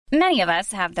Many of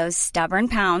us have those stubborn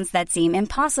pounds that seem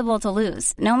impossible to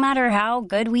lose, no matter how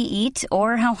good we eat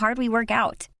or how hard we work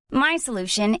out. My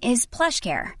solution is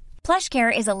PlushCare.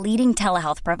 PlushCare is a leading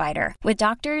telehealth provider with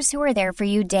doctors who are there for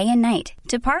you day and night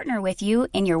to partner with you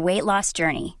in your weight loss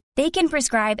journey. They can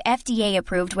prescribe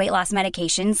FDA-approved weight loss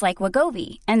medications like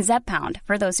Wegovy and Zepbound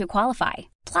for those who qualify.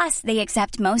 Plus, they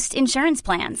accept most insurance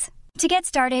plans. To get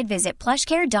started, visit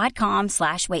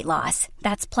plushcare.com/weightloss.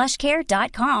 That's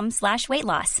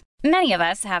plushcare.com/weightloss. Many of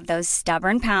us have those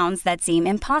stubborn pounds that seem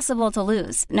impossible to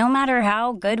lose, no matter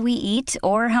how good we eat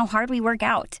or how hard we work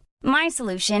out. My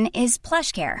solution is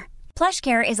PlushCare.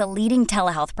 PlushCare is a leading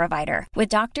telehealth provider with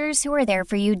doctors who are there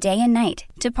for you day and night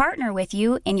to partner with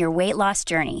you in your weight loss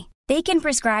journey. They can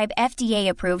prescribe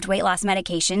FDA-approved weight loss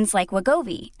medications like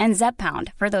Wegovy and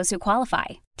Zepbound for those who qualify.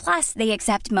 Plus, they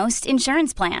accept most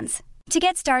insurance plans. To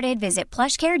get started, visit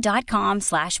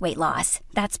plushcare.com/weightloss.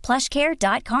 That's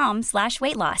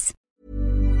plushcare.com/weightloss.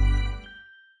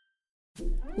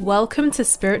 Welcome to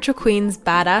Spiritual Queen's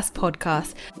Badass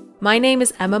Podcast. My name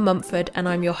is Emma Mumford and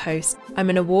I'm your host. I'm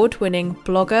an award-winning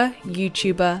blogger,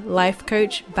 YouTuber, life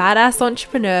coach, badass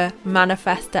entrepreneur,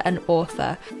 manifester, and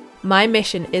author. My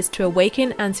mission is to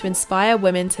awaken and to inspire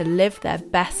women to live their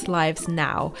best lives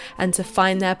now and to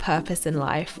find their purpose in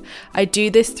life. I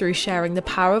do this through sharing the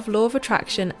power of law of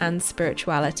attraction and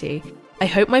spirituality. I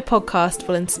hope my podcast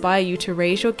will inspire you to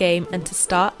raise your game and to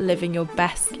start living your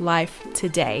best life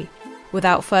today.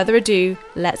 Without further ado,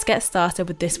 let's get started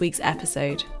with this week's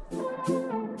episode.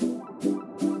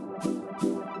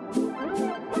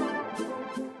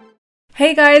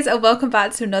 Hey guys, and welcome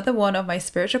back to another one of my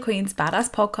Spiritual Queen's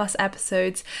Badass Podcast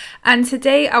episodes. And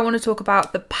today I want to talk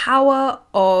about the power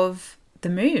of the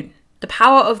moon. The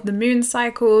power of the moon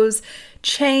cycles,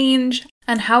 change,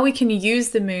 and how we can use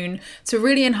the moon to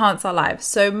really enhance our lives.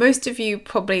 So most of you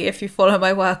probably, if you follow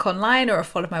my work online or have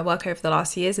followed my work over the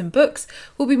last years in books,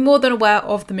 will be more than aware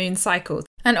of the moon cycles.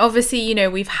 And obviously, you know,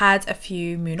 we've had a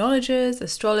few moonologists,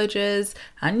 astrologers,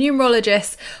 and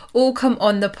numerologists all come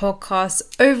on the podcast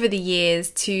over the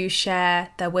years to share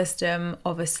their wisdom,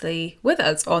 obviously, with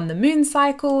us on the moon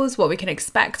cycles, what we can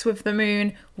expect with the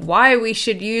moon, why we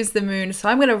should use the moon. So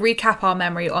I'm going to recap our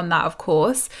memory on that, of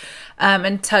course,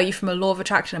 and tell you from a law of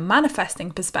attraction and manifesting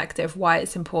perspective why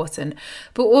it's important.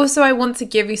 But also I want to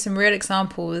give you some real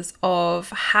examples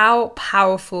of how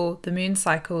powerful the moon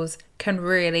cycles can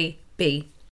really be.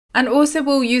 And also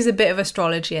we'll use a bit of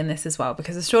astrology in this as well,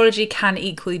 because astrology can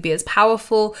equally be as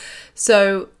powerful.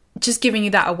 So just giving you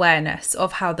that awareness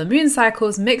of how the moon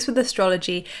cycles mixed with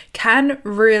astrology can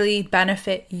really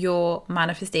benefit your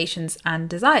manifestations and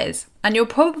desires. And you're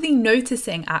probably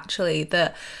noticing actually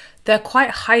that they're quite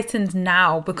heightened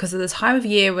now because of the time of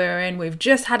year we're in. We've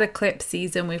just had eclipse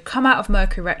season, we've come out of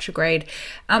Mercury retrograde,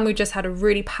 and we just had a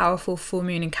really powerful full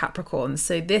moon in Capricorn.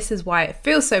 So this is why it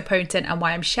feels so potent and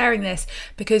why I'm sharing this,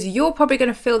 because you're probably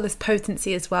going to feel this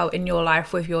potency as well in your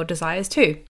life with your desires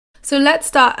too. So let's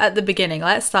start at the beginning.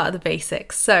 Let's start at the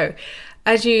basics. So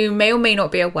as you may or may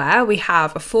not be aware, we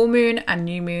have a full moon and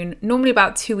new moon, normally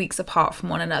about 2 weeks apart from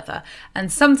one another.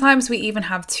 And sometimes we even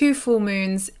have 2 full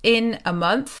moons in a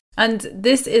month. And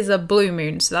this is a blue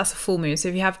moon, so that's a full moon. So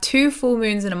if you have 2 full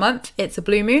moons in a month, it's a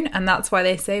blue moon. And that's why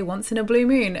they say once in a blue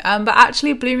moon. But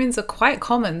actually blue moons are quite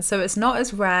common, so it's not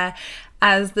as rare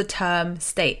as the term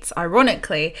states,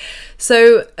 ironically.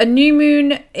 So a new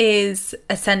moon is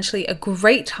essentially a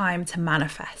great time to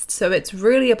manifest. So it's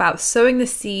really about sowing the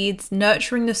seeds,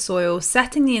 nurturing the soil,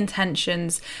 setting the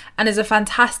intentions, and is a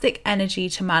fantastic energy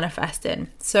to manifest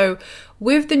in. So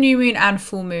with the new moon and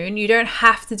full moon, you don't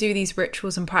have to do these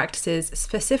rituals and practices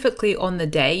specifically on the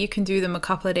day. You can do them a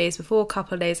couple of days before, a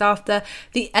couple of days after.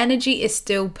 The energy is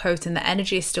still potent. The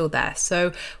energy is still there.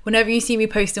 So whenever you see me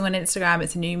posting on Instagram,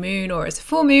 it's a new moon or it's a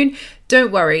full moon,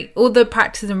 don't worry. All the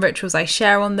practices and rituals I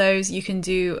share on those, you can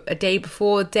do a day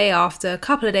before, day after, a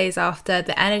couple of days after.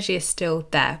 The energy is still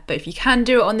there. But if you can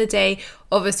do it on the day,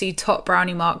 obviously top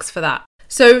brownie marks for that.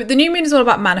 So the new moon is all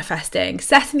about manifesting,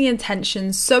 setting the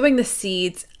intentions, sowing the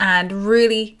seeds, and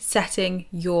really setting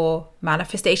your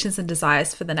manifestations and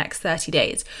desires for the next 30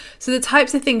 days. So the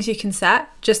types of things you can set,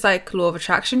 just like law of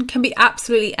attraction, can be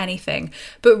absolutely anything,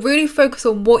 but really focus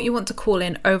on what you want to call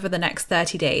in over the next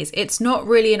 30 days. It's not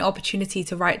really an opportunity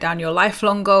to write down your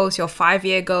lifelong goals, your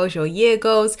 5-year goals, your year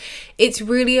goals. It's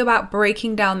really about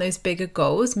breaking down those bigger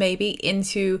goals, maybe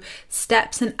into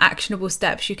steps and actionable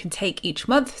steps you can take each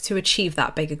month to achieve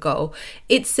that bigger goal.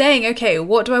 It's saying, okay,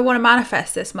 what do I want to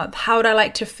manifest this month? How would I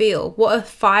like to feel? What are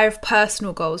 5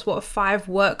 personal goals? What are 5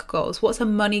 work goals? What's a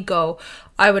money goal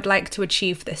I would like to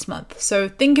achieve this month? So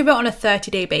think of it on a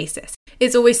 30-day basis.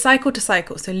 It's always cycle to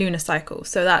cycle, so lunar cycle.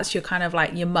 So that's your kind of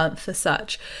like your month as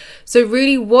such. So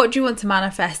really, what do you want to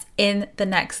manifest in the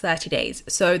next 30 days?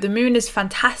 So the moon is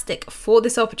fantastic for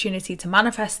this opportunity to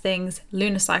manifest things,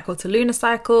 lunar cycle to lunar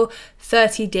cycle,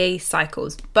 30-day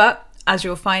cycles. But as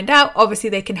you'll find out, obviously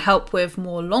they can help with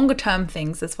more longer term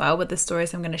things as well with the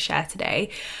stories I'm going to share today.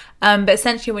 But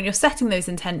essentially, when you're setting those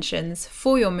intentions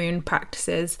for your moon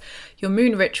practices, your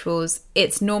moon rituals,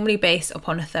 it's normally based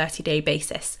upon a 30-day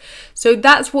basis. So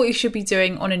that's what you should be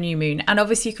doing on a new moon. And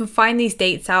obviously you can find these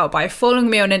dates out by following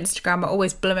me on Instagram. I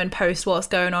always blooming post what's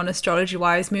going on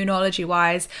astrology-wise,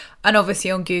 moonology-wise. And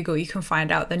obviously on Google, you can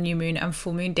find out the new moon and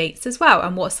full moon dates as well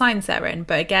and what signs they're in.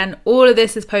 But again, all of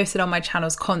this is posted on my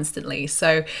channels constantly.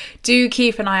 So do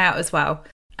keep an eye out as well.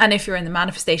 And if you're in the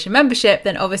manifestation membership,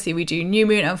 then obviously we do new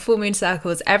moon and full moon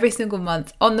circles every single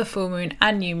month on the full moon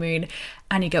and new moon.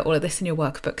 And you get all of this in your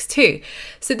workbooks too.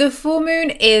 So the full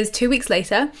moon is 2 weeks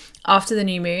later after the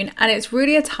new moon, and it's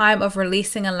really a time of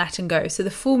releasing and letting go. So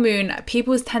the full moon,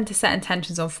 people tend to set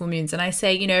intentions on full moons, and I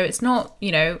say, it's not,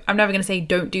 I'm never going to say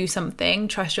don't do something,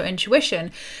 trust your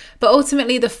intuition, but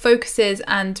ultimately the focuses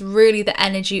and really the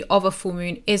energy of a full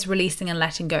moon is releasing and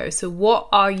letting go. So what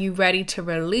are you ready to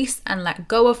release and let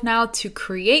go of now to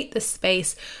create the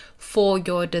space for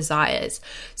your desires?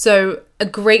 So a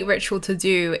great ritual to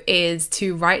do is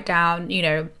to write down,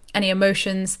 any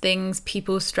emotions, things,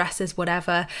 people, stresses,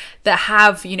 whatever that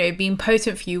have, been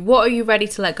potent for you. What are you ready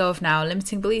to let go of now?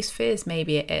 Limiting beliefs, fears,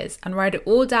 maybe it is. And write it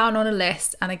all down on a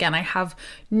list. And again, I have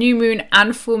new moon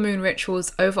and full moon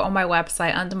rituals over on my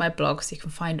website under my blog. So you can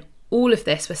find all of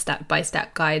this with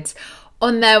step-by-step guides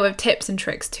on there with tips and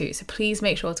tricks too. So please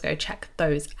make sure to go check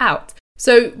those out.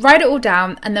 So write it all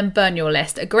down and then burn your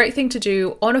list. A great thing to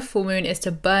do on a full moon is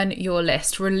to burn your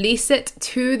list. Release it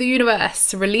to the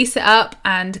universe. Release it up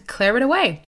and clear it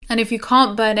away. And if you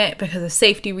can't burn it because of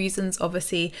safety reasons,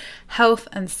 obviously health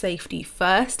and safety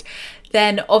first,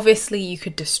 then obviously you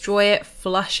could destroy it,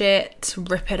 flush it,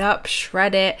 rip it up,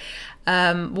 shred it,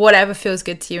 whatever feels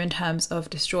good to you in terms of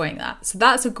destroying that. So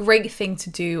that's a great thing to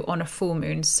do on a full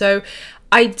moon. So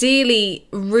ideally,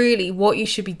 really what you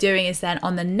should be doing is then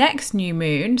on the next new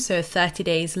moon, so 30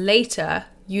 days later,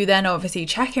 you then obviously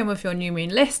check in with your new moon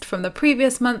list from the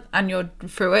previous month and you're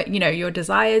through it, your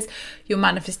desires, your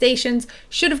manifestations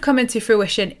should have come into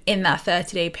fruition in that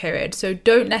 30-day period. So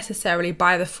don't necessarily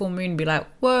by the full moon be like,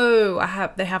 whoa,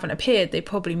 they haven't appeared. They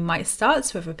probably might start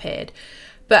to have appeared.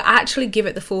 But actually give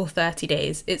it the full 30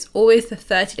 days. It's always the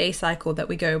 30-day cycle that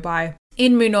we go by.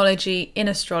 In moonology, in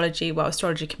astrology, well,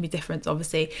 astrology can be different,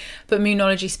 obviously, but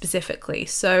moonology specifically.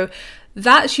 So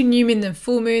that's your new moons and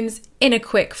full moons in a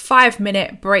quick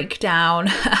 5-minute breakdown.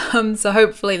 So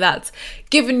hopefully that's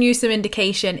given you some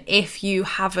indication if you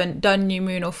haven't done new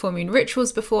moon or full moon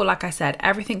rituals before. Like I said,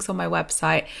 everything's on my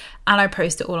website and I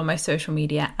post it all on my social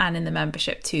media and in the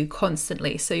membership too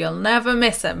constantly. So you'll never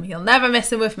miss them. You'll never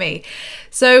miss them with me.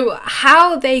 So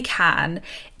how they can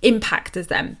impact us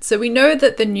then. So we know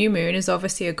that the new moon is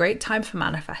obviously a great time for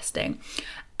manifesting.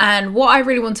 And what I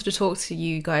really wanted to talk to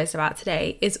you guys about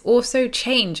today is also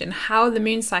change and how the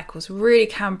moon cycles really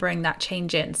can bring that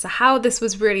change in. So how this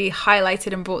was really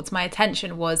highlighted and brought to my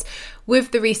attention was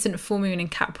with the recent full moon in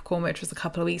Capricorn, which was a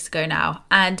couple of weeks ago now.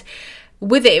 And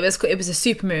with it was a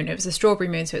super moon, it was a strawberry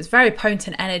moon, so it was very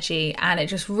potent energy and it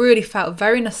just really felt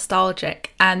very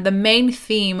nostalgic. And the main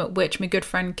theme, which my good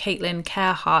friend Caitlin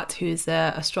Carehart, who's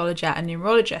an astrologer and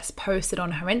numerologist, posted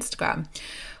on her Instagram,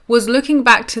 was looking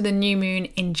back to the new moon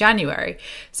in January.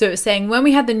 So it was saying when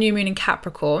we had the new moon in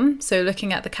Capricorn, so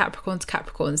looking at the Capricorn to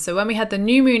Capricorn, so when we had the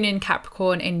new moon in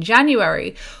Capricorn in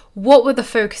January, what were the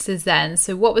focuses then?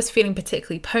 So what was feeling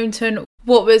particularly potent?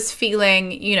 What was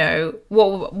feeling,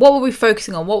 what were we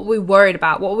focusing on? What were we worried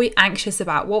about? What were we anxious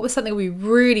about? What was something we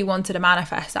really wanted to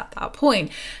manifest at that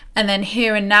point? And then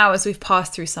here and now, as we've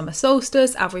passed through summer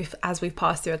solstice, as we've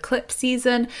passed through eclipse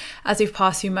season, as we've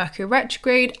passed through Mercury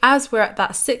retrograde, as we're at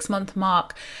that 6-month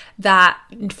mark, that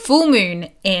full moon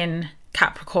in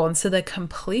Capricorn, so the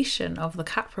completion of the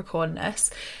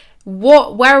Capricornness,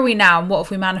 where are we now and what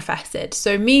have we manifested?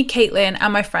 So me, Caitlin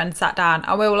and my friend sat down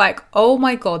and we were like, oh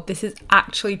my God, this is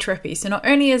actually trippy. So not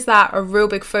only is that a real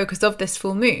big focus of this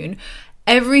full moon,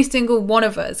 every single one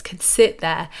of us could sit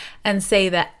there and say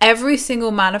that every single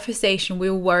manifestation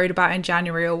we were worried about in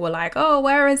January or were like, oh,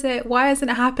 where is it? Why isn't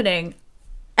it happening?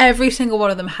 Every single one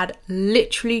of them had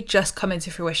literally just come into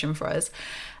fruition for us.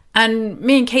 And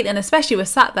me and Caitlin especially were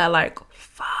sat there like,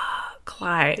 fuck,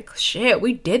 like, shit,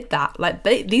 we did that. Like,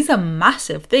 these are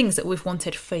massive things that we've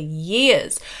wanted for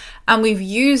years. And we've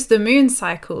used the moon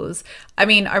cycles. I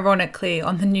mean, ironically,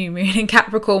 on the new moon in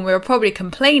Capricorn, we were probably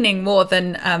complaining more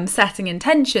than setting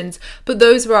intentions, but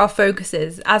those were our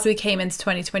focuses as we came into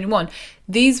 2021.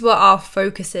 These were our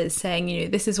focuses, saying, you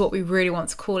know, this is what we really want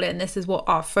to call it, and this is what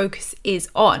our focus is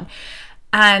on.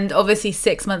 And obviously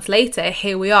 6 months later,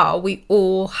 here we are, we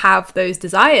all have those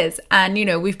desires. And, you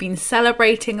know, we've been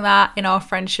celebrating that in our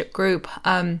friendship group.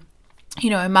 You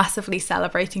know, I'm massively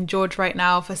celebrating George right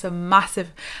now for some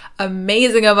massive,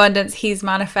 amazing abundance he's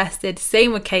manifested.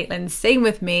 Same with Caitlin, same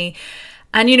with me.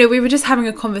 And, you know, we were just having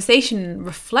a conversation,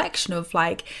 reflection of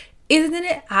like, isn't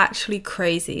it actually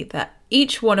crazy that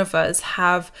each one of us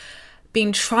have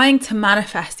been trying to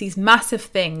manifest these massive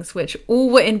things, which all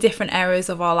were in different areas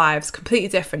of our lives, completely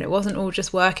different. It wasn't all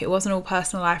just work. It wasn't all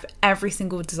personal life. Every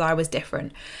single desire was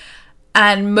different.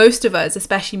 And most of us,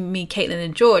 especially me, Caitlin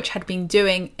and George, had been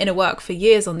doing inner work for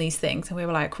years on these things. And we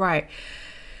were like, right,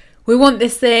 we want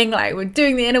this thing, like we're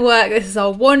doing the inner work. This is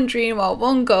our one dream, our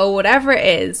one goal, whatever it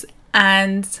is.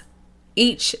 And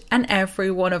each and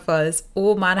every one of us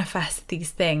all manifested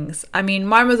these things. I mean,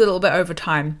 mine was a little bit over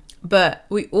time, but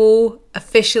we all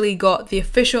officially got the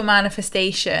official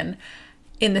manifestation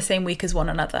in the same week as one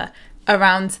another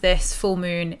around this full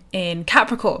moon in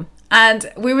Capricorn.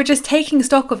 And we were just taking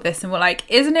stock of this and we're like,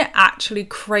 isn't it actually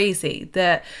crazy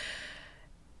that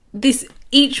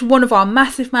each one of our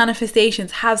massive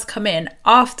manifestations has come in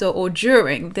after or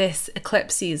during this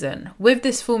eclipse season with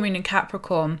this full moon in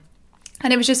Capricorn?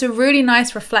 And it was just a really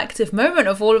nice reflective moment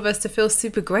of all of us to feel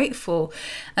super grateful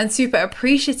and super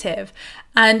appreciative.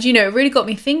 And, you know, it really got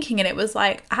me thinking. And it was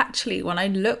like, actually, when I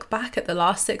look back at the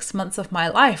last 6 months of my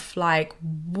life, like,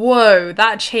 whoa,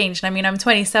 that changed. I mean, I'm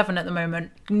 27 at the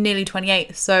moment, nearly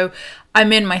 28. So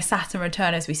I'm in my Saturn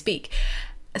return as we speak.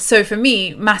 So for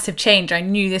me, massive change. I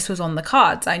knew this was on the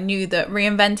cards. I knew that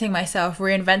reinventing myself,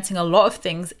 reinventing a lot of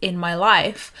things in my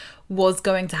life was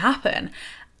going to happen.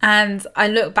 And I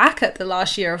look back at the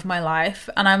last year of my life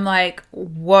and I'm like,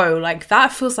 whoa, like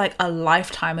that feels like a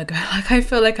lifetime ago. Like I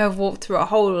feel like I've walked through a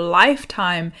whole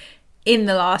lifetime in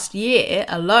the last year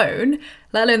alone,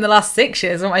 let alone the last 6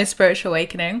 years of my spiritual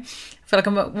awakening. I feel like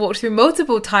I've walked through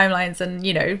multiple timelines and,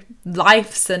 you know,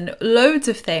 lives and loads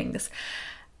of things.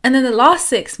 And then the last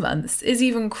 6 months is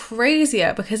even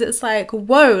crazier because it's like,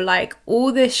 whoa, like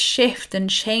all this shift and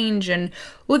change and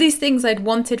all these things I'd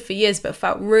wanted for years but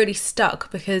felt really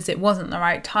stuck because it wasn't the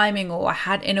right timing or I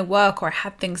had inner work or I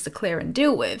had things to clear and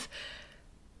deal with.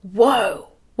 Whoa,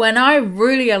 when I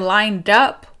really aligned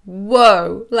up,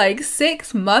 whoa, like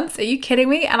 6 months, are you kidding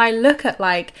me? And I look at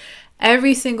like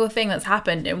every single thing that's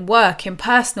happened in work, in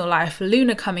personal life,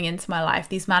 Luna coming into my life,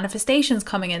 these manifestations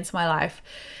coming into my life.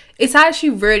 It's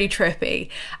actually really trippy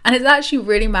and it's actually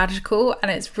really magical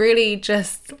and it's really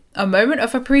just a moment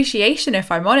of appreciation,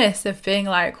 if I'm honest, of being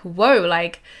like, whoa,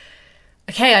 like,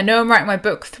 okay, I know I'm writing my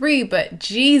book 3, but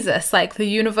Jesus, like the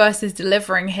universe is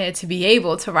delivering here to be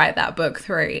able to write that book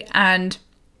 3. And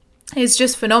it's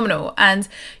just phenomenal. And,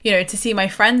 you know, to see my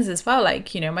friends as well,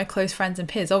 like, you know, my close friends and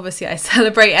peers, obviously I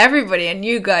celebrate everybody and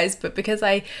you guys, but because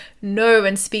I know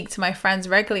and speak to my friends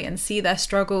regularly and see their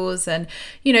struggles and,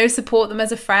 you know, support them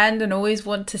as a friend and always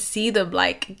want to see them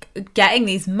like getting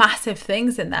these massive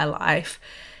things in their life,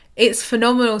 it's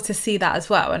phenomenal to see that as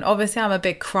well. And obviously I'm a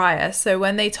big crier, so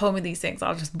when they told me these things, I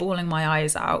was just bawling my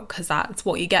eyes out because that's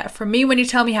what you get from me when you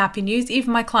tell me happy news.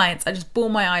 Even my clients, I just bawl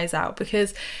my eyes out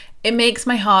because it makes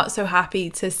my heart so happy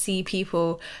to see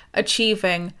people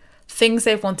achieving things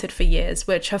they've wanted for years,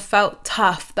 which have felt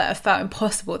tough, that have felt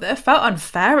impossible, that have felt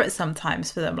unfair at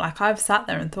sometimes for them. Like I've sat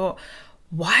there and thought,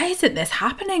 why isn't this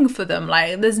happening for them?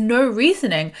 Like there's no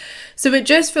reasoning. So it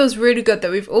just feels really good that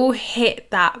we've all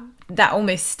hit that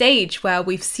almost stage where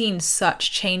we've seen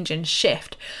such change and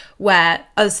shift, where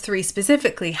us 3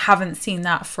 specifically haven't seen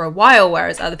that for a while,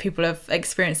 whereas other people have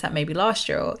experienced that maybe last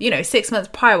year or, you know, 6 months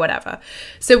prior, whatever.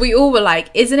 So we all were like,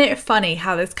 isn't it funny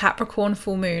how this Capricorn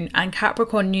full moon and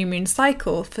Capricorn new moon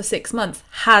cycle for 6 months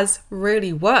has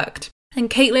really worked? And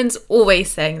Caitlin's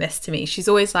always saying this to me. She's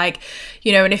always like,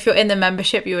 you know, and if you're in the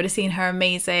membership, you would have seen her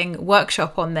amazing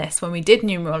workshop on this when we did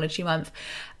numerology month,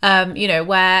 you know,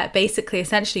 where basically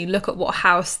essentially look at what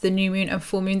house the new moon and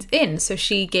full moon's in. So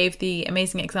she gave the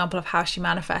amazing example of how she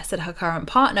manifested her current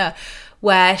partner,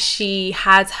 where she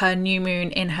had her new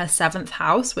moon in her 7th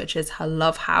house, which is her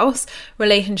love house,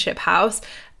 relationship house.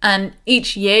 And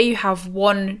each year you have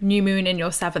one new moon in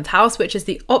your 7th house, which is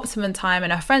the optimum time.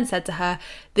 And her friend said to her,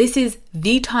 this is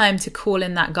the time to call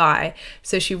in that guy.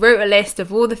 So she wrote a list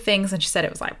of all the things, and she said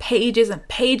it was like pages and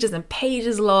pages and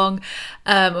pages long,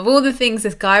 of all the things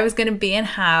this guy was going to be and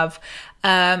have.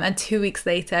 And 2 weeks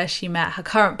later, she met her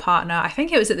current partner. I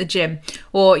think it was at the gym,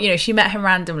 or, she met him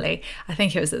randomly. I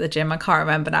think it was at the gym. I can't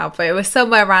remember now, but it was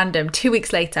somewhere random. 2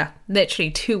 weeks later,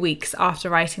 literally 2 weeks after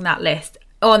writing that list,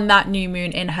 on that new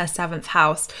moon in her 7th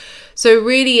house. So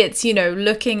really it's,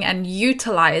 looking and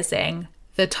utilizing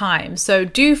the time. So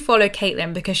do follow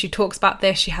Caitlin, because she talks about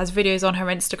this. She has videos on her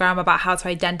Instagram about how to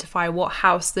identify what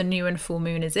house the new and full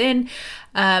moon is in,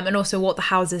 and also what the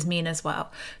houses mean as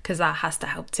well, because that has to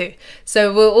help too.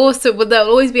 So there'll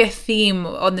always be a theme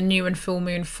on the new and full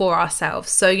moon for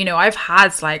ourselves. So, I've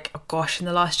had in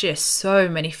the last year, so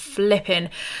many flipping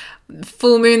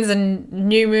full moons and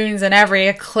new moons and every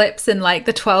eclipse in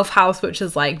the 12th house, which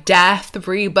is death,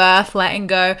 rebirth, letting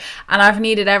go. And I've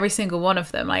needed every single one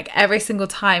of them. Every single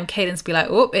time Caitlin's be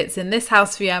oh, it's in this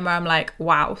house for you, Emma. I'm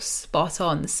wow, spot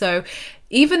on. So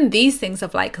even these things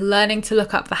of learning to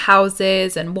look up the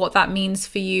houses and what that means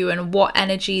for you and what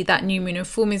energy that new moon and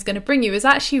full moon is going to bring you is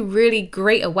actually really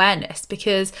great awareness.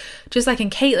 Because just like in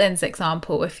Caitlin's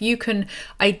example, if you can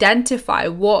identify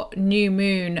what new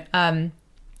moon,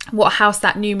 what house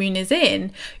that new moon is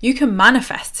in, you can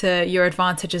manifest to your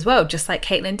advantage as well, just like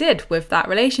Caitlin did with that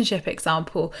relationship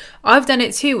example. I've done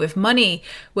it too with money,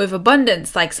 with abundance.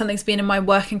 Something's been in my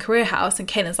work and career house, and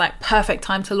Caitlin's perfect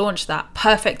time to launch that,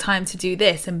 perfect time to do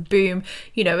this, and boom,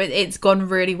 it's gone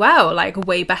really well,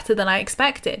 way better than I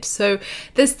expected. So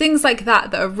there's things like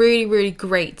that are really, really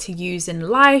great to use in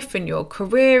life, in your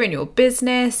career, in your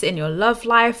business, in your love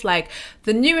life.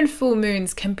 The new and full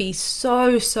moons can be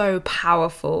so, so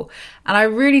powerful. And I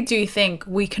really do think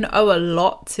we can owe a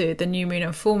lot to the new moon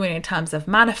and full moon in terms of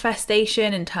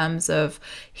manifestation, in terms of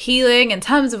healing, in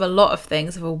terms of a lot of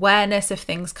things, of awareness of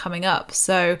things coming up.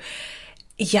 So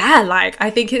yeah, I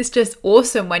think it's just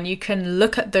awesome when you can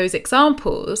look at those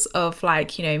examples of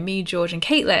me, George and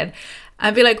Caitlin,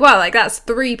 and be wow, that's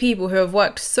 3 people who have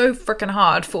worked so freaking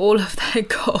hard for all of their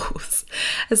goals,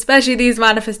 especially these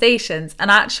manifestations.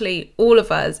 And actually all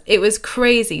of us, it was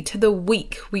crazy, to the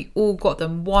week we all got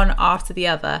them one after the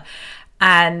other.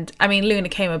 And I mean, Luna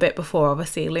came a bit before,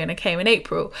 obviously. Luna came in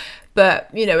April.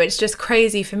 But, it's just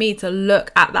crazy for me to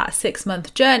look at that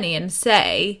 6-month journey and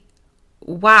say,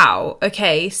 wow,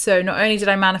 okay, so not only did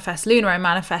I manifest Luna, I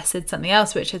manifested something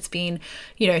else, which has been,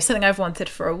 something I've wanted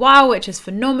for a while, which is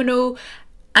phenomenal.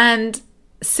 And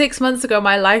 6 months ago,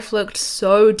 my life looked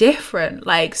so different,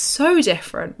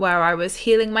 where I was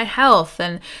healing my health,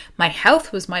 and my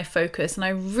health was my focus. And I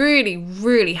really,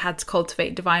 really had to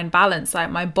cultivate divine balance.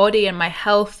 My body and my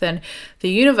health, and the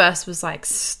universe was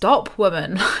stop,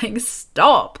 woman,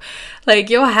 stop.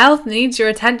 Your health needs your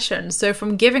attention. So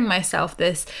from giving myself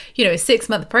this,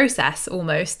 6-month process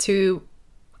almost to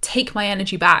take my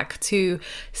energy back, to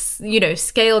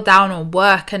scale down on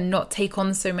work and not take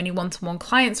on so many one-to-one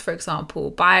clients, for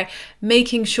example, by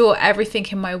making sure everything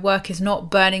in my work is not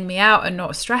burning me out and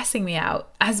not stressing me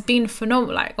out, has been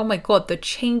phenomenal. Oh my god, the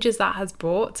changes that has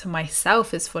brought to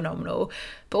myself is phenomenal.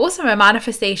 But also my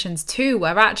manifestations too,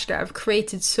 where actually I've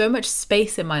created so much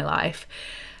space in my life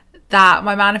that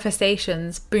my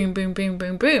manifestations boom, boom, boom,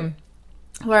 boom, boom.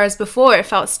 Whereas before it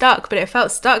felt stuck, but it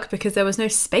felt stuck because there was no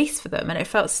space for them. And it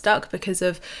felt stuck because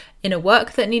of inner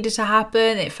work that needed to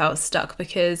happen. It felt stuck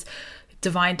because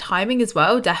divine timing as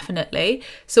well, definitely.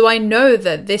 So I know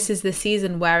that this is the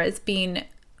season where it's been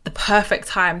the perfect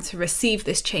time to receive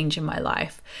this change in my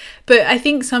life. But I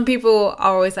think some people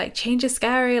are always change is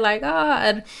scary,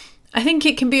 and I think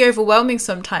it can be overwhelming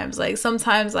sometimes.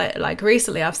 Sometimes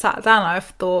recently I've sat down and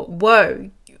I've thought, whoa,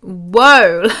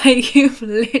 you're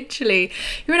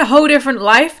in a whole different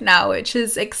life now, which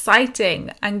is exciting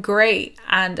and great,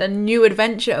 and a new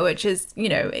adventure, which is,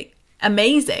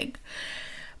 amazing.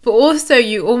 But also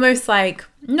you almost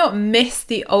not miss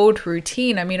the old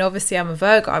routine. I mean, obviously I'm a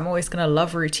Virgo, I'm always going to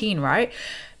love routine, right?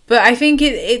 But I think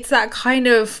it's that kind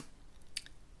of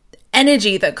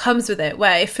energy that comes with it,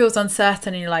 where it feels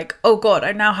uncertain and you're oh god,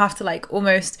 I now have to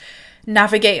almost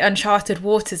navigate uncharted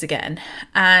waters again,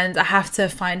 and I have to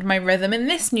find my rhythm in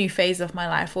this new phase of my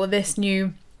life, or this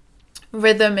new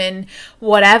rhythm in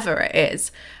whatever it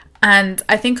is. And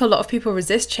I think a lot of people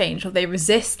resist change, or they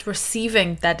resist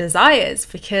receiving their desires,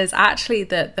 because actually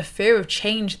the fear of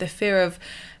change, the fear of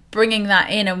bringing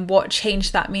that in and what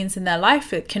change that means in their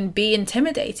life, it can be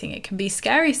intimidating, it can be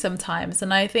scary sometimes.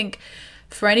 And I think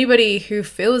for anybody who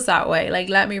feels that way, like,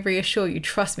 let me reassure you,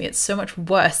 trust me, it's so much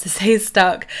worse to stay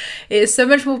stuck. It is so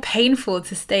much more painful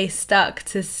to stay stuck,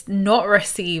 to not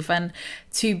receive, and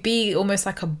to be almost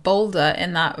like a boulder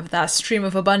in that stream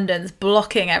of abundance,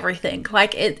 blocking everything.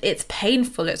 Like, it's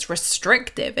painful, it's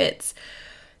restrictive, it's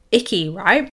icky,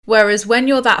 right? Whereas when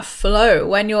you're that flow,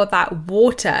 when you're that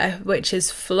water which is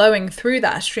flowing through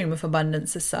that stream of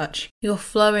abundance as such, you're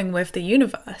flowing with the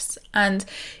universe. And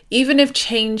even if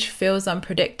change feels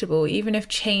unpredictable, even if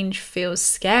change feels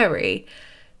scary.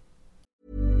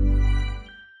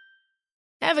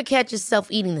 Ever catch yourself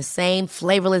eating the same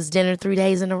flavorless dinner 3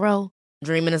 days in a row?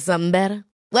 Dreaming of something better?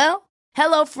 Well,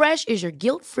 HelloFresh is your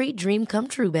guilt-free dream come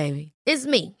true, baby. It's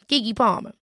me, Keke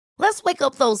Palmer. Let's wake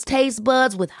up those taste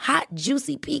buds with hot,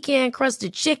 juicy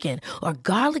pecan-crusted chicken or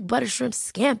garlic butter shrimp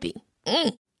scampi.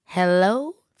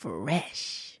 Hello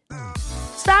Fresh.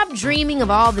 Stop dreaming of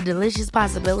all the delicious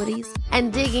possibilities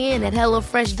and dig in at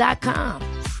HelloFresh.com.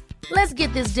 Let's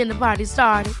get this dinner party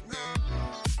started.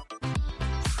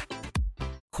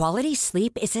 Quality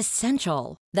sleep is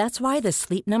essential. That's why the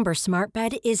Sleep Number Smart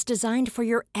Bed is designed for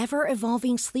your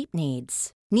ever-evolving sleep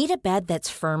needs. Need a bed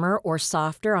that's firmer or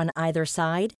softer on either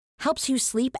side? Helps you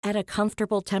sleep at a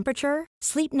comfortable temperature?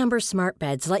 Sleep Number Smart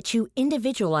Beds let you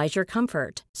individualize your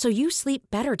comfort, so you sleep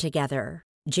better together.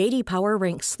 J.D. Power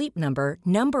ranks Sleep Number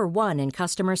number 1 in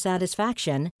customer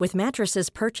satisfaction with mattresses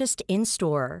purchased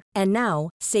in-store. And now,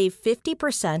 save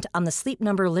 50% on the Sleep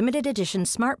Number Limited Edition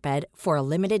Smart Bed for a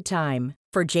limited time.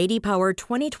 For J.D. Power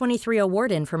 2023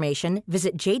 award information,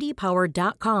 visit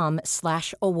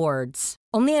jdpower.com/awards.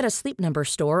 Only at a Sleep Number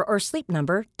store or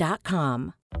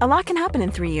sleepnumber.com. A lot can happen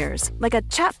in 3 years, like a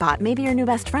chatbot may be your new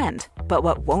best friend. But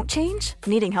what won't change?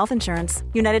 Needing health insurance.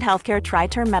 United Healthcare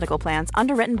Tri-Term Medical Plans,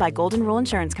 underwritten by Golden Rule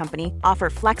Insurance Company, offer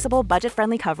flexible,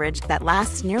 budget-friendly coverage that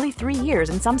lasts nearly 3 years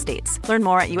in some states. Learn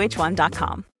more at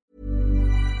uh1.com.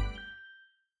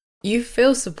 You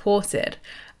feel supported.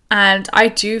 And I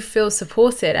do feel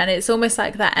supported, and it's almost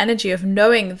like that energy of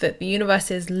knowing that the universe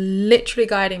is literally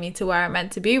guiding me to where I'm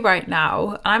meant to be right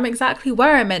now. I'm exactly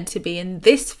where I'm meant to be in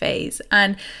this phase,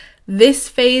 and this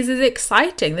phase is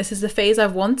exciting. This is the phase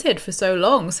I've wanted for so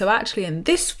long. So actually in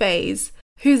this phase,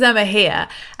 who's Emma here,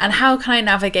 and how can I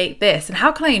navigate this, and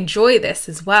how can I enjoy this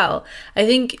as well? I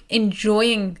think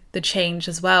enjoying the change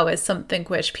as well is something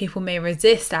which people may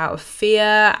resist out of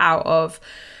fear, out of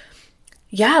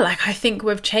I think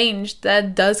with change, there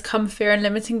does come fear and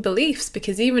limiting beliefs,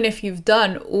 because even if you've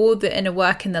done all the inner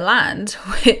work in the land,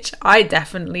 which I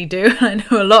definitely do, and I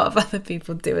know a lot of other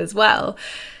people do as well,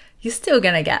 you're still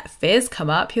going to get fears come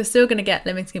up. You're still going to get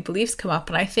limiting beliefs come up.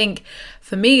 And I think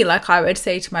for me, like, I would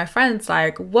say to my friends,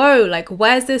 like, whoa, like,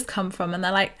 where's this come from? And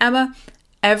they're like, Emma,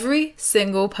 every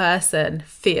single person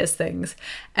fears things.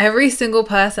 Every single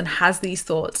person has these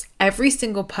thoughts. Every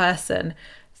single person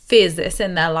fears this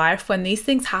in their life when these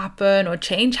things happen or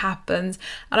change happens.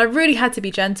 And I really had to be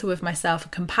gentle with myself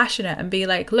and compassionate and be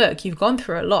like, look, you've gone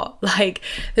through a lot. Like,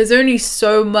 there's only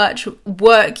so much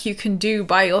work you can do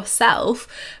by yourself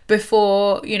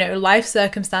before, life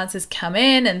circumstances come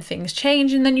in and things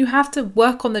change. And then you have to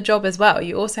work on the job as well.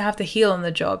 You also have to heal on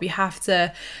the job. You have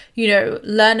to,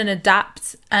 learn and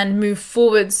adapt and move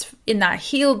forwards in that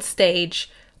healed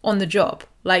stage on the job.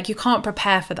 Like, you can't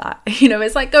prepare for that.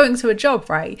 It's like going to a job,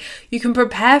 right? You can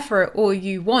prepare for it all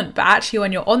you want, but actually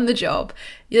when you're on the job,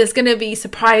 there's going to be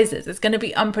surprises. There's going to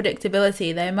be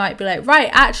unpredictability. They might be like, right,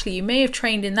 actually, you may have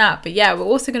trained in that, but yeah, we're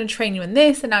also going to train you in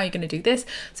this, and now you're going to do this.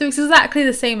 So it's exactly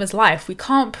the same as life. We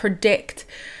can't predict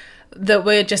that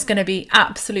we're just going to be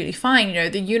absolutely fine.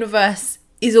 The universe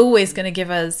is always going to give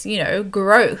us,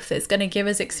 growth. It's going to give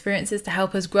us experiences to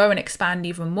help us grow and expand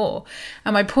even more.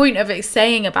 And my point of it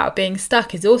saying about being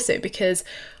stuck is also because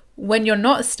when you're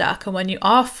not stuck and when you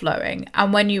are flowing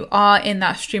and when you are in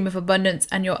that stream of abundance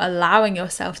and you're allowing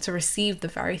yourself to receive the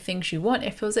very things you want,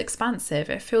 it feels expansive.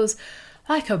 It feels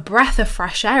like a breath of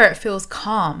fresh air. It feels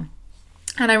calm.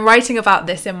 And I'm writing about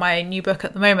this in my new book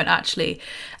at the moment, actually,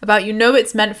 about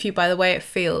it's meant for you by the way it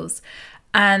feels.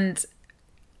 And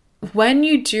when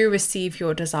you do receive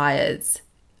your desires,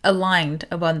 aligned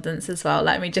abundance as well.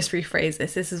 Let me just rephrase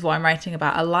this. This is what I'm writing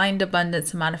about: aligned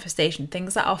abundance and manifestation,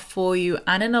 things that are for you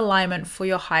and in alignment for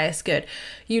your highest good.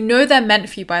 They're meant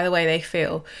for you by the way they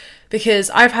feel, because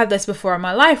I've had this before in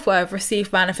my life where I've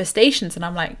received manifestations and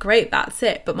I'm like, great, that's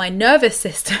it. But my nervous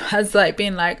system has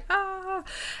been like,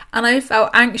 and I felt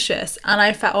anxious and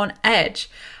I felt on edge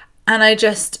and I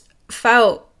just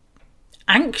felt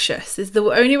anxious is the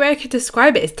only way I could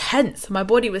describe it. Is tense. My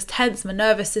body was tense. My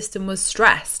nervous system was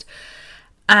stressed.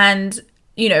 And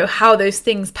how those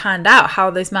things panned out, how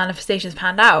those manifestations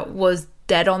panned out, was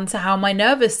dead on to how my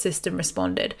nervous system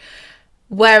responded.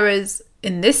 Whereas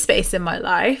in this space in my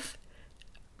life,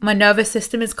 my nervous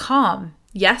system is calm.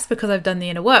 Yes, because I've done the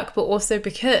inner work, but also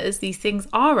because these things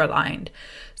are aligned.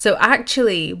 So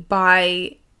actually,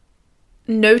 by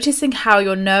noticing how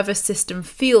your nervous system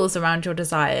feels around your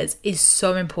desires is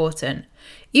so important.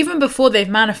 Even before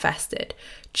they've manifested,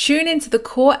 tune into the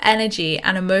core energy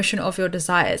and emotion of your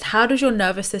desires. How does your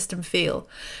nervous system feel?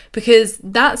 Because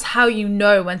that's how you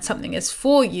know when something is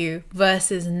for you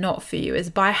versus not for you, is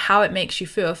by how it makes you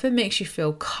feel. If it makes you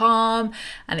feel calm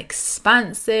and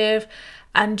expansive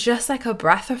and just like a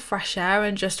breath of fresh air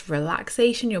and just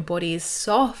relaxation, your body is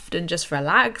soft and just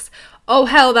relax, oh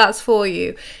hell, that's for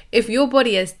you. If your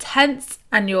body is tense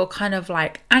and you're kind of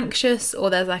like anxious, or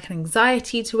there's like an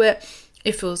anxiety to it,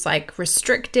 it feels like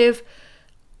restrictive,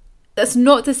 that's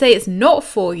not to say it's not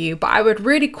for you, but I would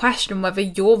really question whether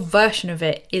your version of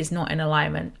it is not in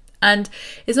alignment. And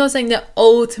it's not saying the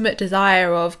ultimate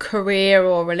desire of career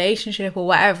or relationship or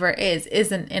whatever it is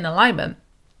isn't in alignment.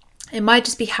 It might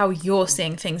just be how you're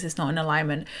seeing things is not in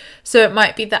alignment. So it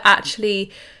might be that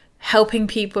actually helping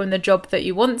people in the job that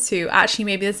you want to, actually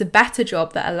maybe there's a better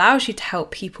job that allows you to help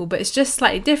people, but it's just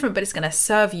slightly different, but it's going to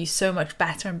serve you so much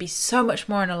better and be so much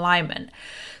more in alignment.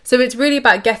 So it's really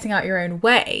about getting out your own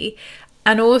way,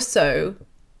 and also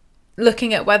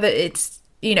looking at whether it's,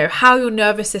 you know, how your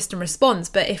nervous system responds.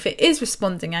 But if it is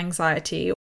responding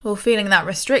anxiety or feeling that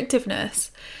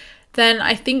restrictiveness, then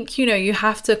I think, you know, you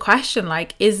have to question,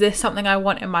 like, is this something I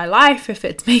want in my life? If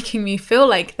it's making me feel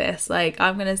like this, like,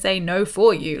 I'm going to say no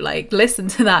for you. Like, listen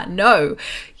to that. No,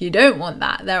 you don't want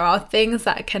that. There are things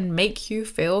that can make you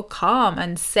feel calm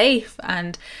and safe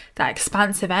and that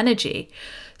expansive energy.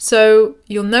 So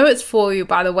you'll know it's for you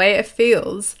by the way it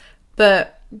feels.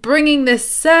 But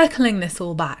circling this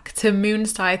all back to moon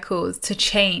cycles, to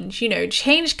change, you know,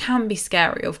 change can be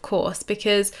scary, of course,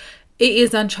 because it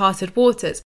is uncharted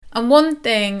waters. And one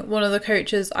thing one of the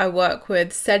coaches I work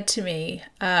with said to me,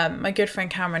 my good friend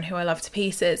Cameron, who I love to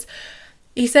pieces,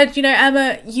 he said, you know,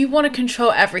 Emma, you want to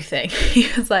control everything. He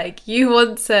was like, you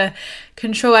want to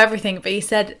control everything. But he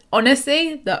said,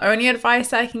 honestly, the only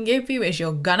advice I can give you is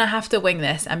you're gonna have to wing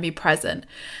this and be present.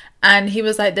 And he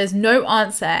was like, there's no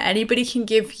answer anybody can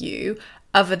give you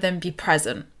other than be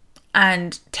present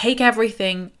and take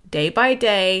everything day by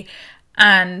day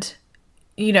and,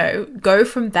 you know, go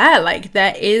from there. Like,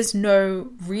 there is no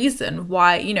reason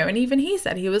why, you know, and even he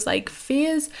said, he was like,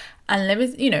 fears and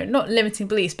not limiting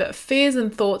beliefs, but fears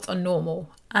and thoughts are normal.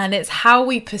 And it's how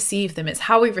we perceive them, it's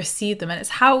how we receive them, and it's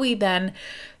how we then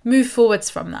move forwards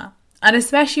from that. And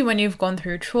especially when you've gone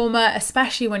through trauma,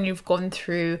 especially when you've gone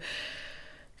through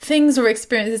things or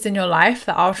experiences in your life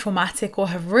that are traumatic or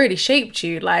have really shaped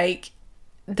you, like,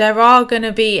 there are going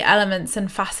to be elements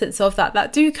and facets of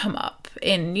that do come up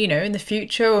in, you know, in the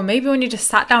future, or maybe when you just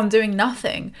sat down doing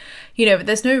nothing, you know. But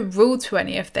there's no rule to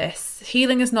any of this.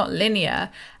 Healing is not linear,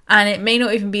 and it may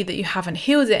not even be that you haven't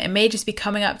healed it. It may just be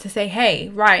coming up to say, hey,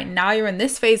 right, now you're in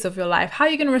this phase of your life. How are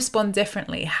you going to respond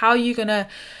differently? How are you going to,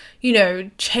 you know,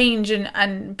 change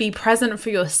and be present for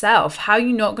yourself? How are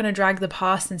you not going to drag the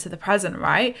past into the present,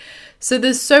 right? So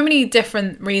there's so many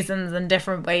different reasons and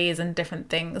different ways and different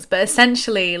things. But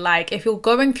essentially, like, if you're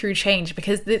going through change,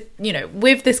 because, you know,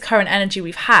 with this current energy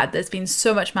we've had, there's been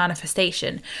so much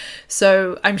manifestation.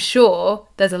 So I'm sure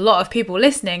there's a lot of people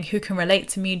listening who can relate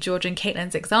to me, George, and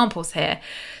Caitlin's examples here.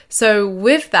 So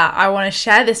with that, I want to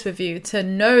share this with you to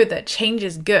know that change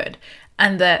is good.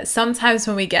 And that sometimes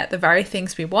when we get the very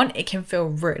things we want, it can feel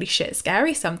really shit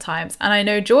scary sometimes. And I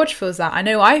know George feels that. I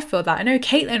know I feel that. I know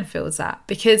Caitlin feels that.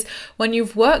 Because when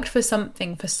you've worked for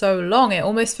something for so long, it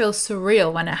almost feels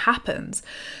surreal when it happens.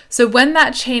 So when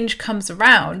that change comes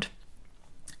around,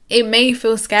 it may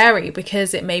feel scary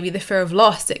because it may be the fear of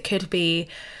loss. It could be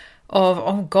of,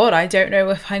 oh God, I don't know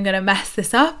if I'm going to mess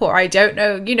this up, or I don't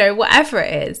know, you know, whatever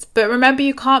it is. But remember,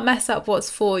 you can't mess up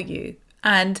what's for you.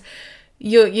 And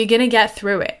you're going to get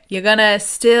through it. You're going to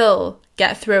still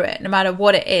get through it no matter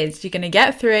what it is. You're going to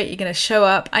get through it. You're going to show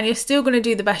up, and you're still going to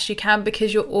do the best you can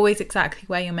because you're always exactly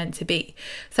where you're meant to be.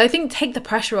 So I think take the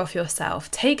pressure off yourself.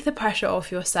 Take the pressure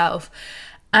off yourself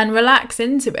and relax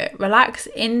into it. Relax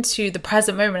into the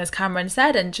present moment, as Cameron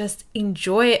said, and just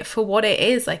enjoy it for what it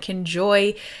is. Like,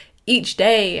 enjoy each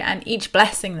day and each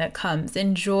blessing that comes.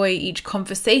 Enjoy each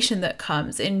conversation that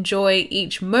comes. Enjoy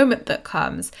each moment that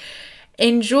comes.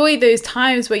 Enjoy those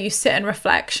times where you sit in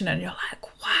reflection and you're like,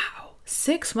 wow,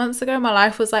 6 months ago my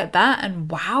life was like that, and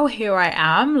wow, here I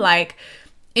am. Like,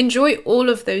 enjoy all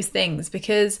of those things,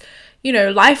 because, you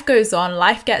know, life goes on,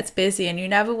 life gets busy, and you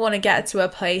never want to get to a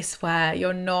place where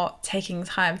you're not taking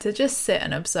time to just sit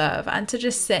and observe and to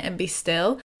just sit and be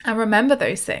still. And remember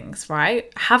those things,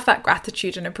 right? Have that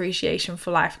gratitude and appreciation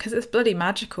for life because it's bloody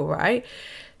magical, right?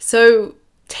 So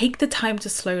take the time to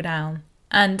slow down.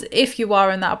 And if you are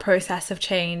in that process of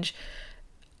change,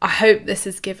 I hope this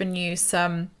has given you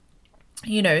some,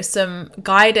 some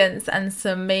guidance and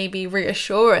some maybe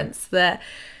reassurance that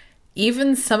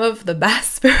even some of the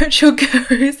best spiritual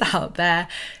gurus out there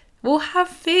will have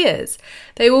fears.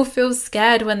 They will feel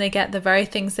scared when they get the very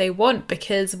things they want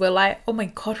because we're like, oh my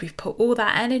God, we've put all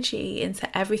that energy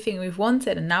into everything we've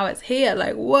wanted and now it's here.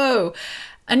 Like, whoa.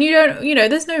 And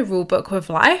there's no rule book with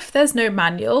life. There's no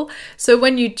manual. So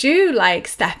when you do like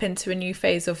step into a new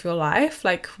phase of your life,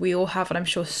 like we all have, and I'm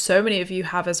sure so many of you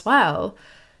have as well,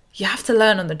 you have to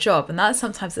learn on the job. And that's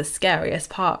sometimes the scariest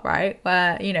part, right?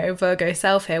 Where, Virgo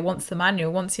self here wants the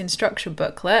manual, wants the instruction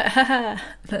booklet.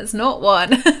 That's not one.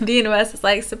 The universe is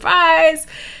like, surprise,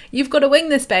 you've got to wing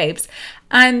this, babes.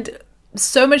 And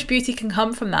so much beauty can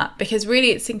come from that because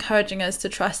really it's encouraging us to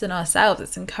trust in ourselves.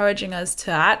 It's encouraging us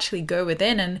to actually go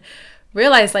within and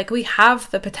realize like we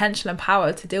have the potential and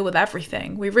power to deal with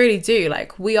everything. We really do.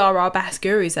 Like we are our best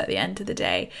gurus at the end of the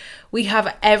day. We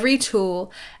have every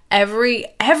tool,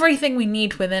 everything we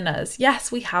need within us.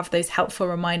 Yes, we have those helpful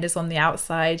reminders on the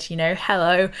outside,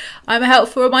 hello, I'm a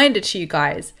helpful reminder to you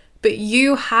guys, but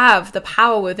you have the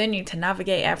power within you to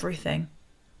navigate everything.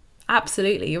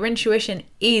 Absolutely. Your intuition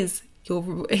is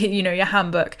your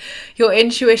handbook. Your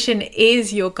intuition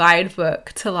is your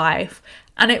guidebook to life,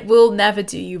 and it will never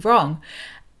do you wrong.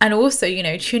 And also,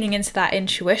 tuning into that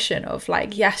intuition of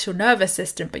like, yes, your nervous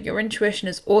system, but your intuition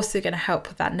is also going to help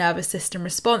with that nervous system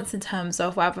response in terms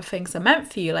of whether things are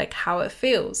meant for you, like how it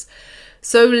feels.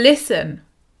 So listen,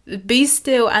 be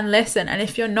still and listen. And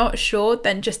if you're not sure,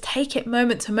 then just take it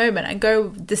moment to moment and go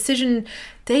decision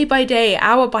day by day,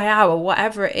 hour by hour,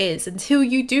 whatever it is, until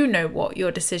you do know what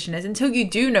your decision is, until you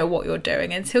do know what you're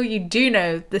doing, until you do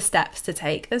know the steps to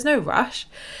take. There's no rush.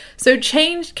 So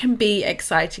change can be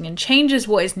exciting, and change is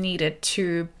what is needed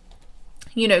to,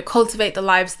 cultivate the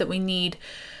lives that we need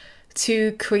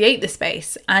to create the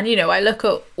space. And, I look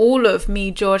at all of me,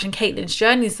 George and Caitlin's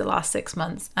journeys the last 6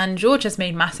 months, and George has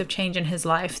made massive change in his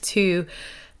life to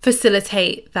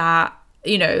facilitate that,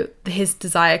 his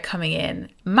desire coming in.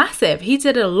 Massive. He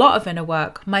did a lot of inner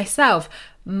work. Myself,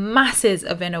 masses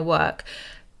of inner work.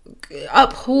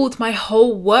 Uphold my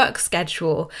whole work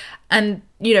schedule and,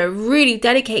 really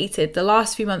dedicated the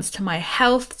last few months to my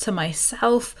health, to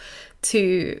myself,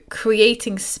 to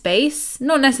creating space,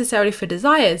 not necessarily for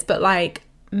desires, but like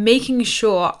making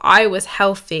sure I was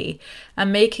healthy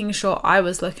and making sure I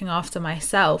was looking after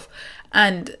myself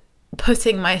and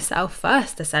putting myself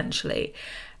first, essentially.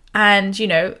 And,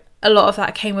 a lot of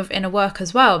that came with inner work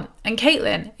as well. And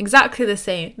Caitlin, exactly the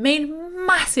same, made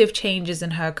massive changes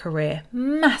in her career,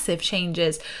 massive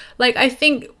changes. Like, I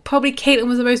think probably Caitlin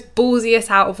was the most ballsiest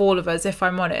out of all of us, if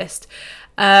I'm honest.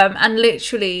 And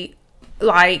literally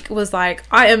was like,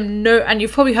 and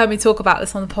you've probably heard me talk about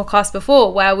this on the podcast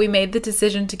before, where we made the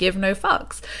decision to give no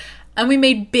fucks. And we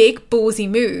made big ballsy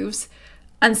moves.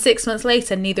 And 6 months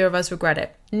later, neither of us regret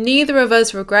it. Neither of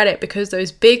us regret it because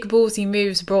those big ballsy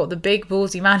moves brought the big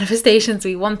ballsy manifestations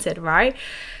we wanted, right?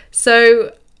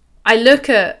 So I look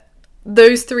at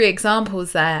those 3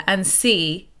 examples there and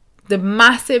see the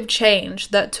massive change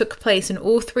that took place in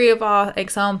all 3 of our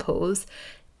examples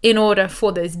in order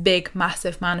for those big,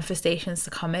 massive manifestations to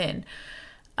come in.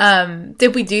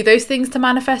 Did we do those things to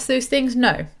manifest those things?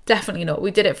 No, definitely not. We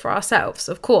did it for ourselves.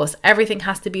 Of course, everything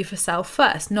has to be for self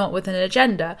first, not with an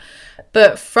agenda.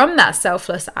 But from that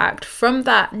selfless act, from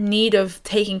that need of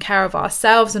taking care of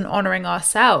ourselves and honoring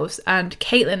ourselves, and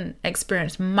Caitlin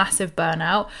experienced massive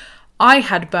burnout. I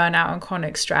had burnout and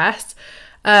chronic stress.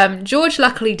 George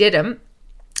luckily didn't.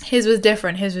 His was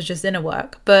different. His was just inner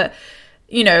work. But,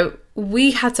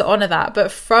 we had to honor that.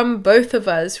 But from both of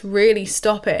us really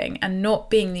stopping and not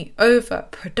being the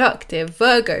overproductive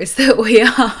Virgos that we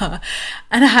are,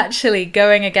 and actually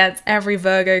going against every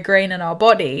Virgo grain in our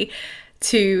body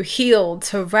to heal,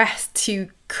 to rest, to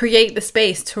create the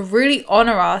space, to really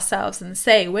honor ourselves and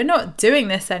say, we're not doing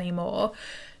this anymore.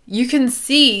 You can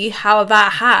see how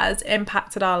that has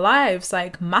impacted our lives,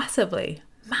 like massively.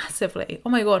 Oh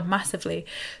my God, massively.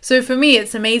 So for me,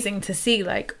 it's amazing to see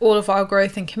like all of our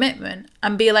growth and commitment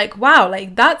and be like, wow,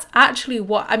 like that's actually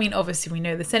obviously we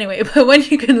know this anyway, but when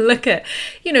you can look at,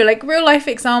 like real life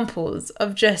examples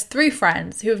of just 3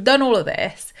 friends who have done all of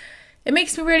this, it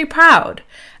makes me really proud.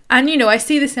 And, I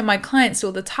see this in my clients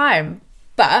all the time,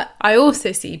 but I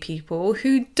also see people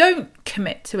who don't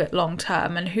commit to it long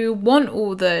term and who want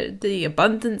all the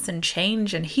abundance and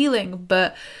change and healing,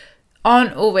 but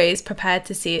aren't always prepared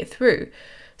to see it through.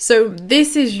 So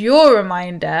this is your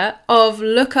reminder of,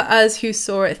 look at us who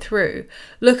saw it through.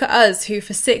 Look at us who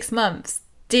for 6 months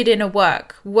did inner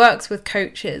work, worked with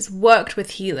coaches, worked with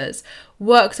healers,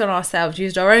 worked on ourselves,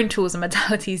 used our own tools and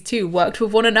modalities too, worked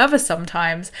with one another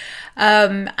sometimes.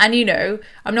 And you know,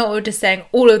 I'm not just saying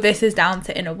all of this is down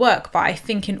to inner work, but I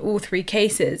think in all 3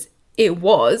 cases, it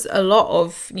was a lot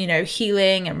of, you know,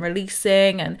 healing and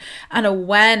releasing and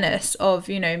awareness of,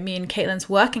 you know, me and Caitlin's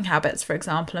working habits, for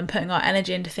example, and putting our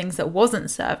energy into things that wasn't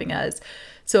serving us.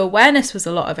 So awareness was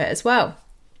a lot of it as well.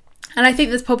 And I think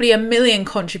there's probably a million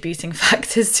contributing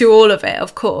factors to all of it,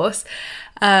 of course,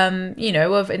 you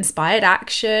know, of inspired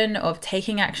action, of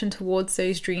taking action towards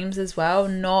those dreams as well,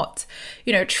 not,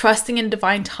 you know, trusting in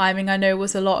divine timing, I know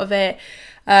was a lot of it.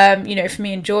 You know, for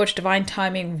me and George, divine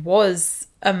timing was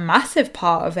a massive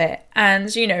part of it.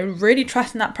 And, you know, really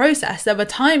trusting that process. There were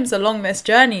times along this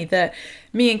journey that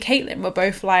me and Caitlin were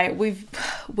both like,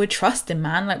 we're trusting,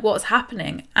 man, like what's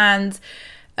happening? And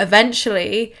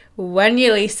eventually, when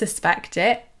you least suspect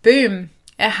it, boom,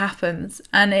 it happens.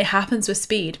 And it happens with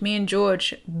speed. Me and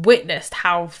George witnessed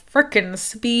how freaking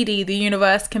speedy the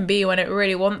universe can be when it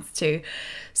really wants to.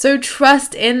 So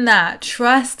trust in that.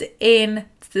 Trust in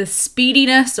the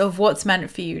speediness of what's meant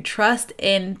for you. Trust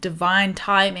in divine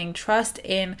timing. Trust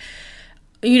in,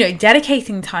 you know,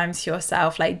 dedicating time to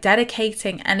yourself, like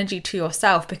dedicating energy to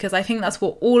yourself, because I think that's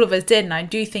what all of us did. And I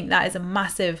do think that is a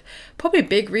massive, probably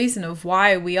big reason of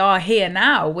why we are here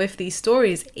now with these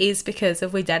stories, is because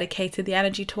of we dedicated the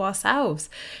energy to ourselves.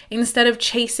 Instead of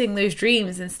chasing those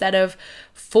dreams, instead of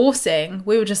forcing,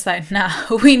 we were just like, nah,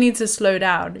 we need to slow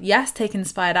down. Yes, take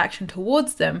inspired action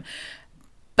towards them,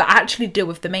 but actually deal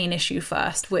with the main issue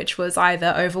first, which was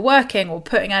either overworking or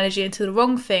putting energy into the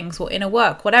wrong things or inner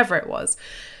work, whatever it was.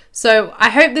 So I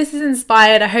hope this is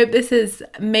inspired. I hope this has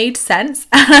made sense.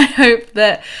 And I hope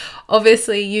that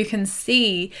obviously you can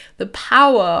see the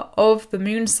power of the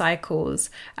moon cycles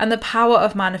and the power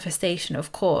of manifestation,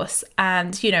 of course,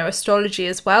 and, you know, astrology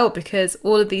as well, because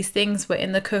all of these things were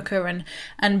in the cooker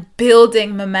and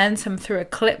building momentum through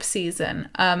eclipse season,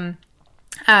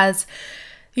 as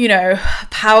you know,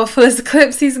 powerful as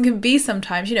eclipse season can be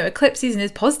sometimes. You know, eclipse season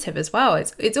is positive as well.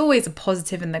 It's always a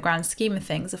positive in the grand scheme of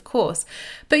things, of course.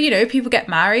 But, you know, people get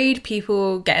married,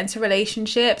 people get into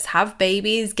relationships, have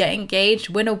babies, get engaged,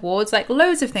 win awards, like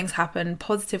loads of things happen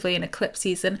positively in eclipse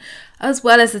season, as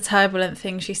well as the turbulent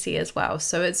things you see as well.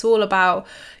 So it's all about,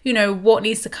 you know, what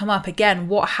needs to come up. Again,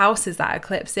 what house is that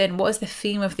eclipse in? What is the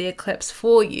theme of the eclipse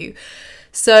for you?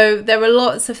 So there are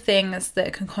lots of things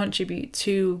that can contribute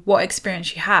to what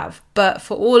experience you have. But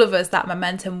for all of us, that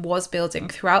momentum was building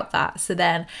throughout that. So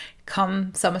then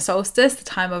come summer solstice, the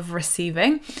time of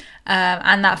receiving,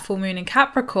 and that full moon in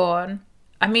Capricorn,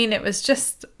 I mean, it was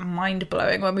just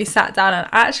mind-blowing when we sat down and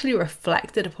actually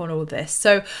reflected upon all this.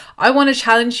 So I want to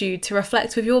challenge you to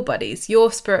reflect with your buddies,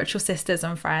 your spiritual sisters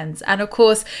and friends. And of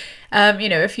course, you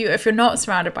know, if you're not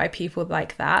surrounded by people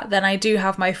like that, then I do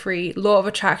have my free Law of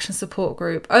Attraction support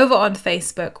group over on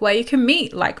Facebook, where you can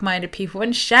meet like-minded people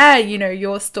and share, you know,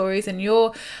 your stories and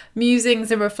your musings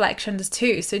and reflections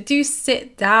too. So do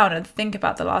sit down and think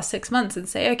about the last 6 months and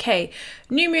say, okay,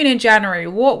 new moon in January,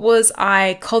 what was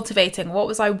I cultivating? What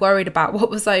was I worried about? What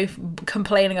was I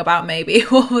complaining about maybe?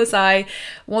 What was I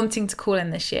wanting to call in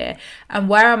this year? And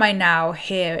where am I now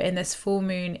here in this full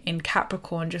moon in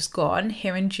Capricorn just gone,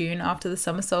 here in June, after the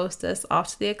summer solstice,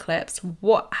 after the eclipse?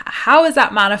 How is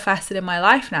that manifested in my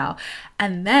life now?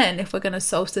 And then if we're going to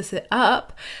solstice it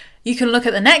up, you can look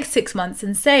at the next 6 months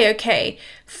and say, okay,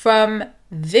 from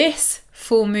this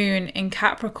full moon in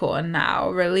Capricorn now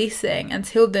releasing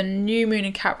until the new moon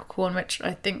in Capricorn, which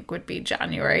I think would be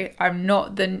January. I'm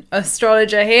not the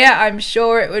astrologer here. I'm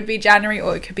sure it would be January,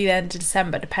 or it could be the end of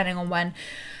December, depending on when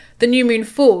the new moon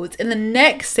falls. In the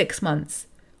next 6 months,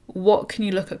 what can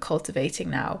you look at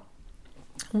cultivating now?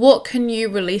 What can you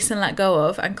release and let go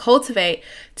of and cultivate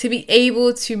to be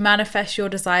able to manifest your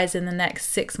desires in the next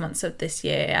 6 months of this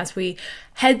year as we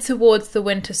head towards the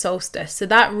winter solstice? So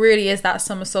that really is that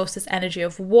summer solstice energy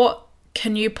of what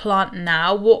can you plant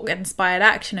now? What inspired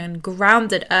action and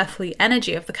grounded earthly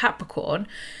energy of the Capricorn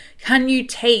can you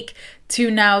take to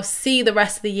now see the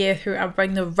rest of the year through and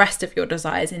bring the rest of your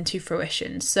desires into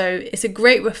fruition? So it's a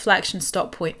great reflection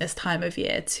stop point this time of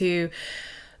year to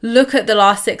look at the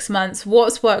last 6 months,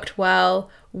 what's worked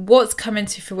well, what's come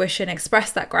into fruition,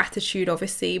 express that gratitude,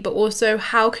 obviously, but also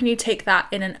how can you take that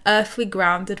in an earthly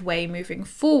grounded way moving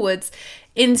forwards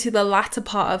into the latter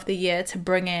part of the year to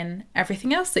bring in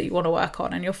everything else that you want to work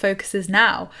on and your focus is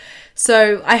now.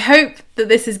 So I hope that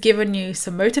this has given you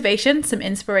some motivation, some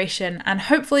inspiration, and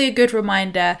hopefully a good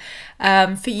reminder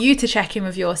for you to check in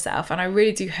with yourself. And I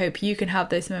really do hope you can have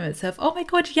those moments of, oh my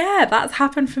God, yeah, that's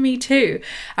happened for me too.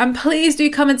 And please do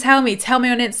come and tell me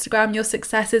on Instagram your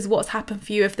successes, what's happened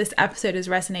for you. If this episode has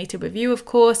resonated with you, of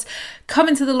course, come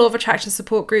into the Law of Attraction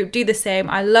support group, do the same.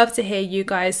 I love to hear you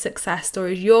guys' success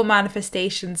stories, your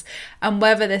manifestations, and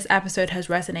whether this episode has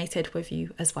resonated with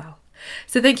you as well.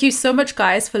 So thank you so much,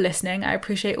 guys, for listening. I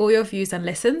appreciate all your views and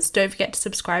listens. Don't forget to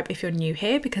subscribe if you're new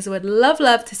here, because I would love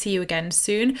to see you again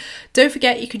soon. Don't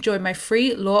forget you can join my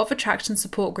free Law of Attraction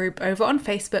support group over on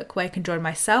Facebook, where you can join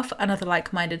myself and other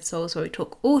like-minded souls, where we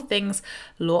talk all things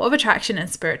Law of Attraction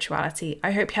and spirituality.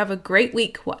 I hope you have a great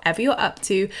week, whatever you're up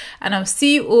to, and I'll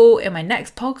see you all in my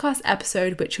next podcast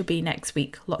episode, which will be next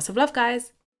week. Lots of love,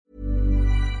 guys.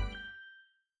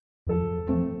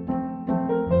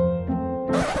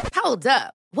 Hold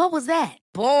up. What was that?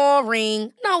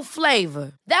 Boring. No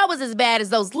flavor. That was as bad as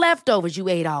those leftovers you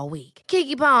ate all week.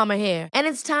 Keke Palmer here, and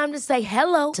it's time to say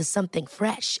hello to something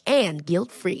fresh and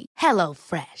guilt-free. Hello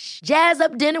Fresh. Jazz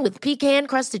up dinner with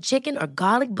pecan-crusted chicken or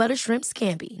garlic butter shrimp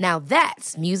scampi. Now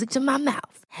that's music to my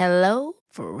mouth. Hello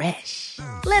Fresh.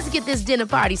 Let's get this dinner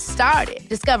party started.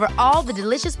 Discover all the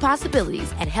delicious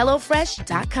possibilities at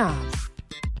HelloFresh.com.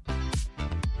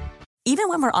 Even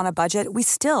when we're on a budget, we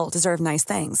still deserve nice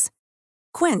things.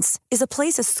 Quince is a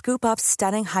place to scoop up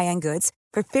stunning high-end goods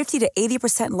for 50 to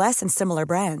 80% less than similar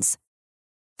brands.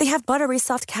 They have buttery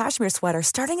soft cashmere sweaters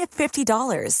starting at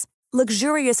 $50,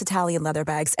 luxurious Italian leather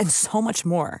bags, and so much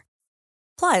more.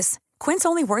 Plus, Quince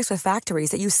only works with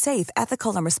factories that use safe,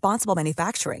 ethical, and responsible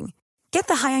manufacturing. Get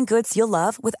the high-end goods you'll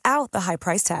love without the high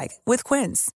price tag with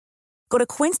Quince. Go to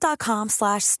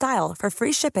quince.com/style for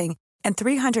free shipping and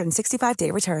 365-day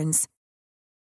returns.